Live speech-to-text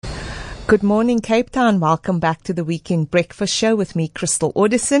Good morning, Cape Town. Welcome back to the Weekend Breakfast Show with me, Crystal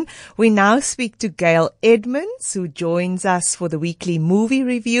Audison. We now speak to Gail Edmonds, who joins us for the weekly movie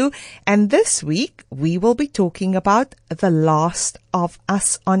review. And this week, we will be talking about The Last of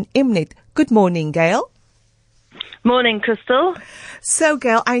Us on Mnet. Good morning, Gail. Morning, Crystal. So,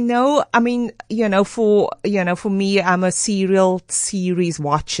 Gail, for me, I'm a serial series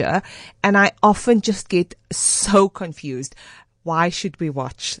watcher, and I often just get so confused. Why should we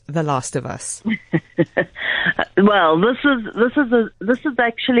watch The Last of Us? Well, this has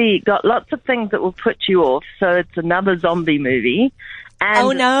actually got lots of things that will put you off. So it's another zombie movie,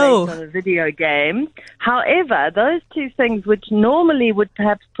 and it's based on a video game. However, those two things, which normally would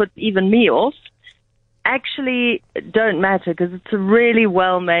perhaps put even me off, actually don't matter because it's a really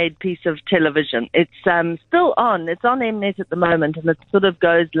well-made piece of television. It's still on. It's on Mnet at the moment, and it sort of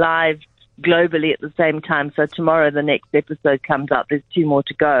goes live globally at the same time. So tomorrow the next episode comes out. There's 2 more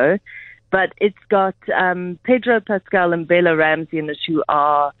to go. But it's got Pedro Pascal and Bella Ramsey in it, who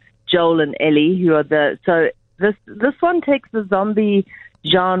are Joel and Ellie, who are so this one takes the zombie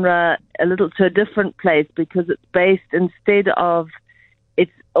genre a little to a different place because it's based, instead of,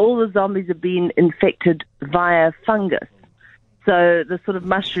 all the zombies have been infected via fungus. So the sort of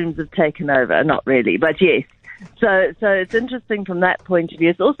mushrooms have taken over. Not really, but yes. So it's interesting from that point of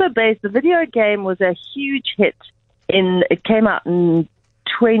view. It's also based, the video game was a huge hit it came out in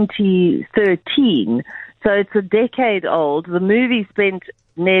 2013. So it's a decade old. The movie spent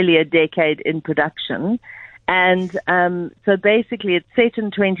nearly a decade in production. And so basically it's set in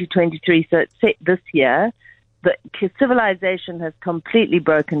 2023, so it's set this year. The civilization has completely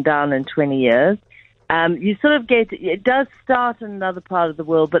broken down in 20 years. You sort of it does start in another part of the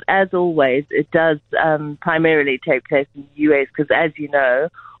world, but as always, it does primarily take place in the US because, as you know,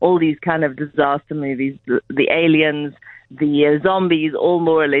 all these kind of disaster movies, the aliens, the zombies, all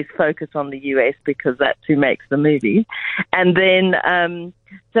more or less focus on the US because that's who makes the movies. And then,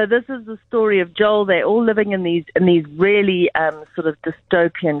 so this is the story of Joel. They're all living in these really sort of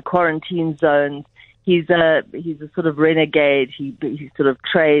dystopian quarantine zones. He's a sort of renegade. He sort of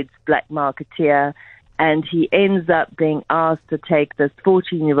trades, black marketeer. And he ends up being asked to take this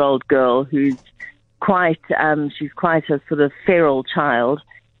 14-year-old girl who's she's quite a sort of feral child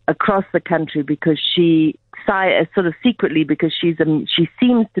across the country because sort of secretly, because she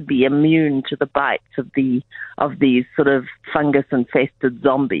seems to be immune to the bites of these sort of fungus-infested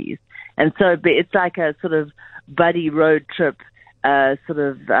zombies. And so it's like a sort of buddy road trip, sort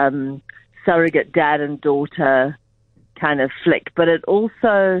of surrogate dad and daughter kind of flick. But it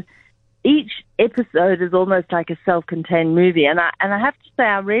also, each episode is almost like a self-contained movie, and I have to say,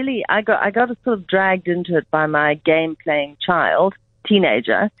 I got sort of dragged into it by my game-playing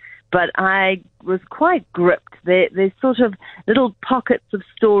teenager, but I was quite gripped. There's sort of little pockets of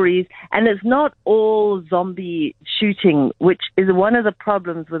stories, and it's not all zombie shooting, which is one of the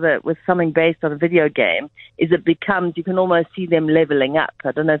problems with something based on a video game, is it becomes, you can almost see them leveling up.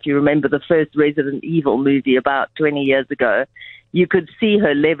 I don't know if you remember the first Resident Evil movie about 20 years ago. You could see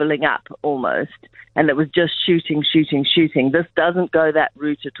her leveling up almost, and it was just shooting. This doesn't go that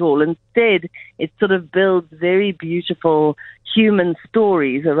route at all. Instead, it sort of builds very beautiful human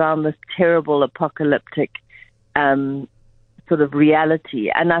stories around this terrible apocalyptic sort of reality.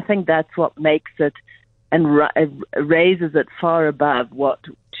 And I think that's what makes it and raises it far above what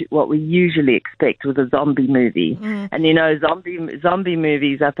we usually expect with a zombie movie. And, zombie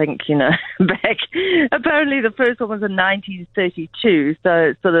movies, I think, back, apparently the first one was in 1932,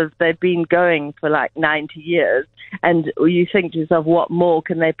 so sort of they've been going for like 90 years. And you think to yourself, what more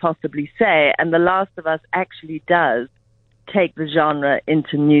can they possibly say? And The Last of Us actually does take the genre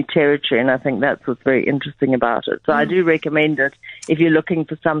into new territory, and I think that's what's very interesting about it. So I do recommend it if you're looking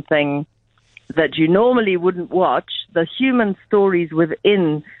for something that you normally wouldn't watch. The human stories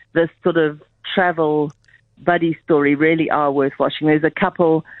within this sort of travel buddy story really are worth watching. There's a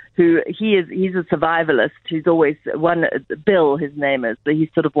couple who he's a survivalist who's always Bill, his name is.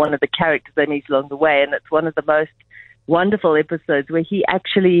 He's sort of one of the characters they meet along the way, and it's one of the most wonderful episodes where he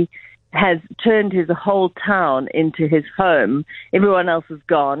actually has turned his whole town into his home. Everyone else is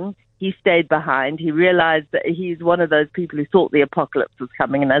gone. He stayed behind. He realized that he's one of those people who thought the apocalypse was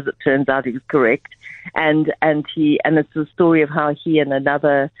coming, and as it turns out, he was correct. And it's the story of how he and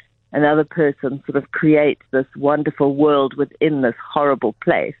another person sort of create this wonderful world within this horrible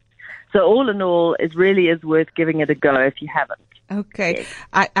place. So all in all, it really is worth giving it a go if you haven't. Okay.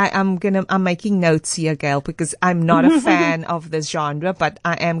 Yes. I'm making notes here, Gail, because I'm not a fan of this genre, but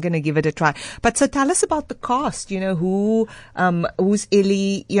I am going to give it a try. But so tell us about the cast, who's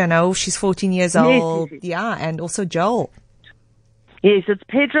Ellie, she's 14 years old. Yes. Yeah. And also Joel. Yes, it's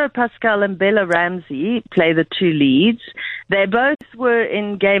Pedro Pascal and Bella Ramsey play the two leads. They both were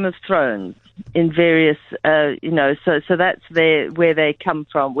in Game of Thrones in various, so that's where they come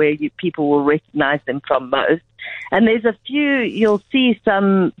from, where people will recognize them from most. And there's a few, you'll see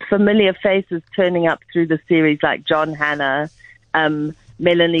some familiar faces turning up through the series, like John Hannah,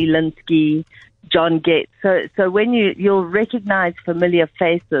 Melanie Linsky, John Getz. So when you'll recognize familiar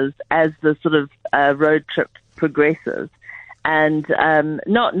faces as the sort of road trip progresses. And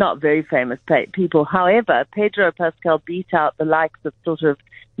not very famous people. However, Pedro Pascal beat out the likes of sort of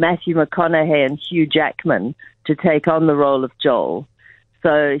Matthew McConaughey and Hugh Jackman to take on the role of Joel.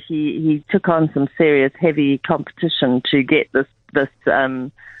 So he took on some serious, heavy competition to get this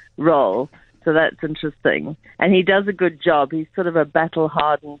role. So that's interesting. And he does a good job. He's sort of a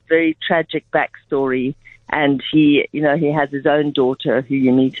battle-hardened, very tragic backstory. And he has his own daughter who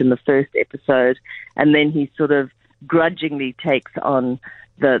you meet in the first episode. And then he sort of grudgingly takes on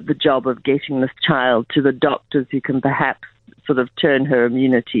the job of getting this child to the doctors who can perhaps sort of turn her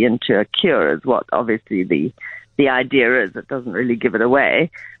immunity into a cure, is what obviously the idea is. It doesn't really give it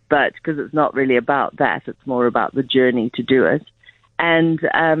away, but because it's not really about that, it's more about the journey to do it. And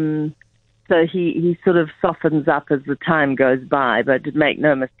so he sort of softens up as the time goes by, but make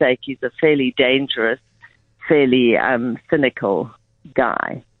no mistake, he's a fairly dangerous, fairly cynical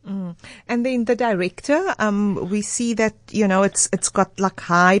guy. Mm. And then the director, we see that, it's got like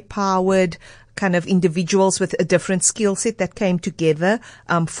high-powered kind of individuals with a different skill set that came together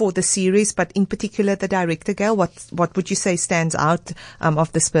for the series. But in particular, the director, Gail, what would you say stands out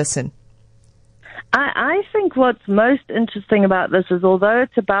of this person? I think what's most interesting about this is, although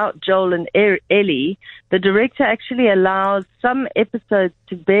it's about Joel and Ellie, the director actually allows some episodes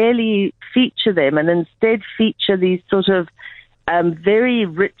to barely feature them and instead feature these sort of very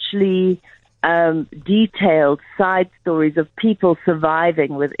richly detailed side stories of people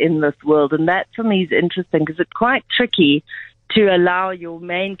surviving within this world. And that, for me, is interesting because it's quite tricky to allow your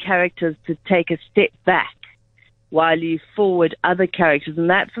main characters to take a step back while you forward other characters. And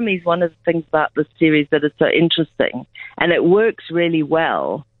that, for me, is one of the things about this series that is so interesting. And it works really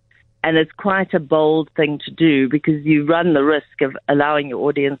well. And it's quite a bold thing to do because you run the risk of allowing your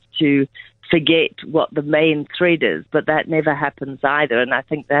audience to forget what the main thread is, but that never happens either. And I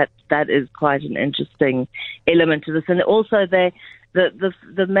think that is quite an interesting element to this. And also the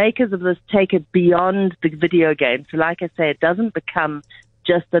makers of this take it beyond the video game. So like I say, it doesn't become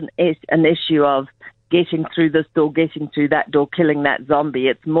just an issue of getting through this door, getting through that door, killing that zombie.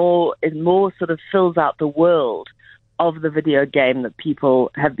 It more sort of fills out the world of the video game that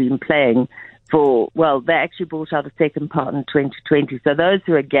people have been playing they actually brought out a second part in 2020. So those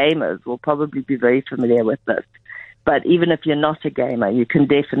who are gamers will probably be very familiar with this. But even if you're not a gamer, you can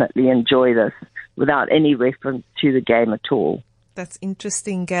definitely enjoy this without any reference to the game at all. That's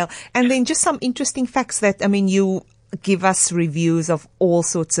interesting, Gail. And then just some interesting facts that, you give us reviews of all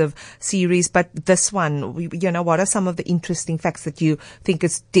sorts of series, but this one, what are some of the interesting facts that you think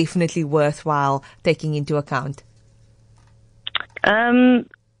is definitely worthwhile taking into account?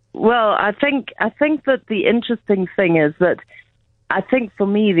 Well, I think that the interesting thing is that for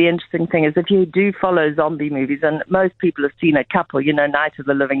me, the interesting thing is if you do follow zombie movies, and most people have seen a couple, Night of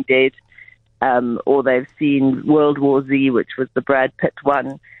the Living Dead, or they've seen World War Z, which was the Brad Pitt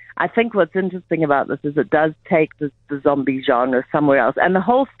one. I think what's interesting about this is it does take the zombie genre somewhere else. And the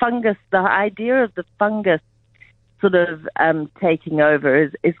whole fungus, the idea of the fungus sort of taking over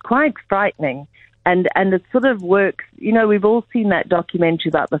is quite frightening. And it sort of works, we've all seen that documentary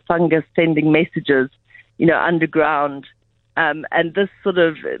about the fungus sending messages, underground. And this sort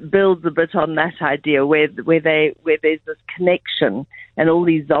of builds a bit on that idea where there's this connection and all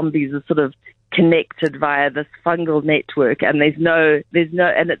these zombies are sort of connected via this fungal network, and there's no,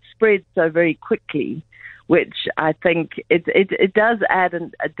 and it spreads so very quickly, which I think it does add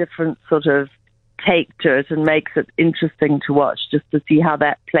a different sort of take to it and makes it interesting to watch, just to see how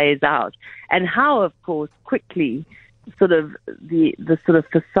that plays out and how, of course, quickly sort of the sort of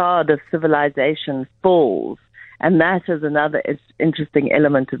facade of civilization falls. And that is another interesting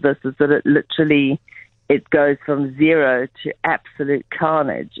element of this, is that it goes from zero to absolute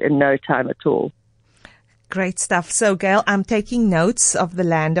carnage in no time at all. Great stuff. So, Gail, I'm taking notes of The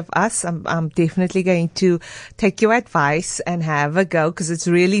Land of Us. I'm definitely going to take your advice and have a go, because it's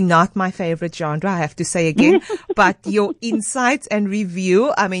really not my favorite genre, I have to say again. But your insights and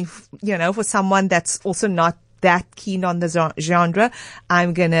review, for someone that's also not that keen on the genre,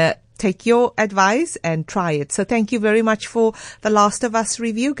 I'm going to take your advice and try it. So thank you very much for The Last of Us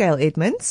review, Gail Edmonds.